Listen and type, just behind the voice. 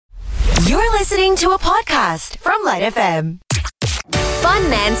listening to a podcast from LITE FM.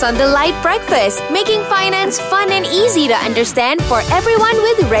 FUN-NANCE on the LITE Breakfast, making finance fun and easy to understand for everyone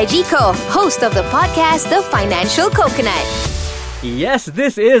with Reggie Koh, host of the podcast The Financial Coconut. Yes,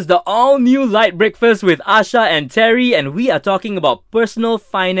 this is the all-new LITE Breakfast with Asha and Terry, and we are talking about personal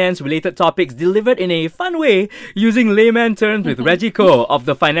finance-related topics delivered in a fun way using layman terms with Reggie Koh of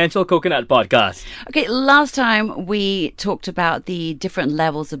the Financial Coconut podcast. Okay, last time we talked about the different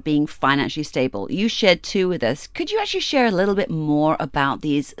levels of being financially stable. You shared two with us. Could you actually share a little bit more about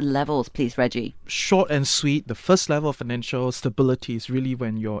these levels, please, Reggie? Short and sweet, the first level of financial stability is really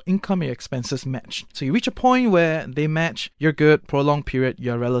when your income and your expenses match. So you reach a point where they match, you're good. Prolonged period,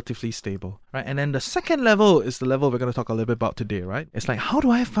 you're relatively stable, right? And then the second level is the level we're going to talk a little bit about today, right? It's like, how do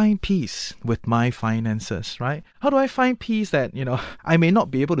I find peace with my finances, right? How do I find peace that, I may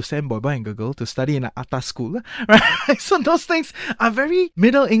not be able to send boy and girl to study in an atas school, right? So those things are very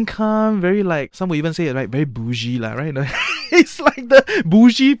middle income, very like, some would even say it, right? Very bougie, right? It's like the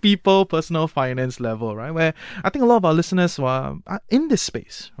bougie people personal finance level, right? Where I think a lot of our listeners are in this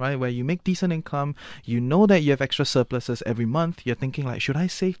space, right? Where you make decent income, you know that you have extra surpluses every month. You're thinking like, should I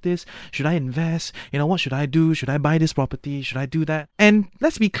save this? Should I invest? What should I do? Should I buy this property? Should I do that? And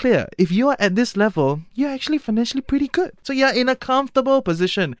let's be clear, if you are at this level, you're actually financially pretty good. So you're in a comfortable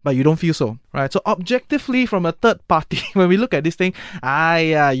position, but you don't feel so, right? So objectively from a third party, when we look at this thing,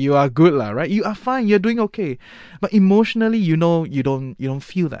 yeah, you are good, right? You are fine, you're doing okay. But emotionally, you don't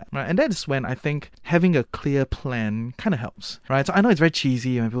feel that, right? And that is when I think having a clear plan kind of helps, right? So I know it's very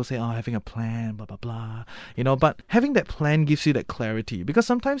cheesy when people say, having a plan, blah, blah, blah, but having that plan gives you that clarity, because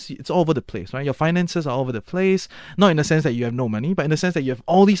sometimes it's all over the place, right? Your finances are all over the place, not in the sense that you have no money, but in the sense that you have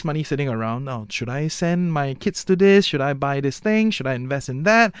all this money sitting around. Should I send my kids to this? Should I buy this thing? Should I invest in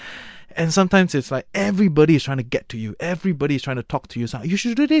that? And sometimes it's like everybody is trying to get to you. Everybody is trying to talk to you. So you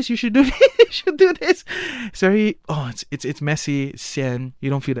should do this. You should do this. You should do this. It's very, it's messy. It's sian. You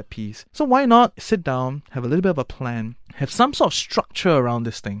don't feel that peace. So why not sit down, have a little bit of a plan, have some sort of structure around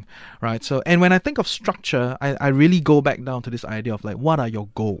this thing, right? So, and when I think of structure, I really go back down to this idea of like, what are your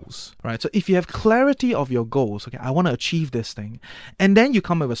goals, right? So if you have clarity of your goals, okay, I want to achieve this thing, and then you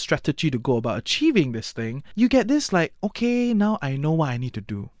come up with a strategy to go about achieving this thing, you get this like, okay, now I know what I need to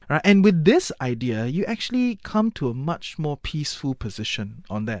do. Right? And with this idea, you actually come to a much more peaceful position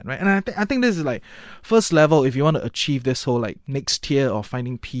on that, right? And I think this is like first level if you want to achieve this whole like next tier of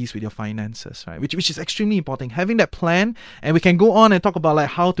finding peace with your finances, right? Which is extremely important. Having that plan, and we can go on and talk about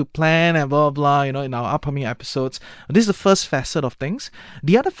like how to plan and blah, blah, in our upcoming episodes. This is the first facet of things.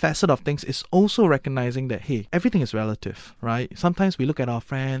 The other facet of things is also recognizing that, hey, everything is relative, right? Sometimes we look at our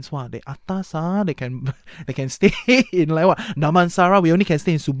friends, they atas, they can stay in like what, Damansara, we only can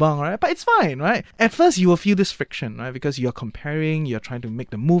stay in Subang, right? But it's fine, right? At first, you will feel this friction, right? Because you're comparing, you're trying to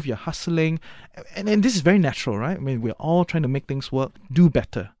make the move, you're hustling. And this is very natural, right? I mean, we're all trying to make things work, do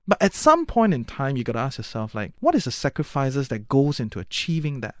better. But at some point in time, you got to ask yourself, like, what is the sacrifices that goes into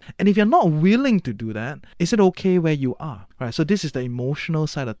achieving that? And if you're not willing to do that, is it okay where you are, right? So this is the emotional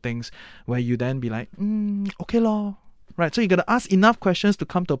side of things where you then be like, okay lor. Right, so you got to ask enough questions to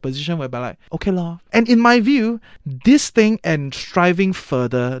come to a position where like, okay lor. And in my view, this thing and striving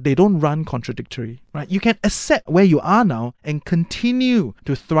further, they don't run contradictory, right? You can accept where you are now and continue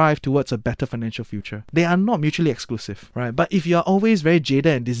to thrive towards a better financial future. They are not mutually exclusive, right? But if you're always very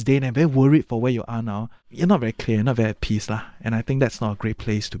jaded and disdained and very worried for where you are now, you're not very clear, not very at peace lah. And I think that's not a great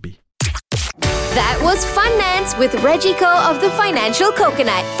place to be. That was FUN-NANCE with Reggie Koh of the Financial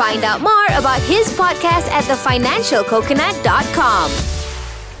Coconut. Find out more about his podcast at thefinancialcoconut.com.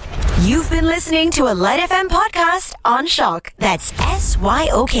 You've been listening to a LITE FM podcast on Shock. That's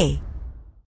SYOK.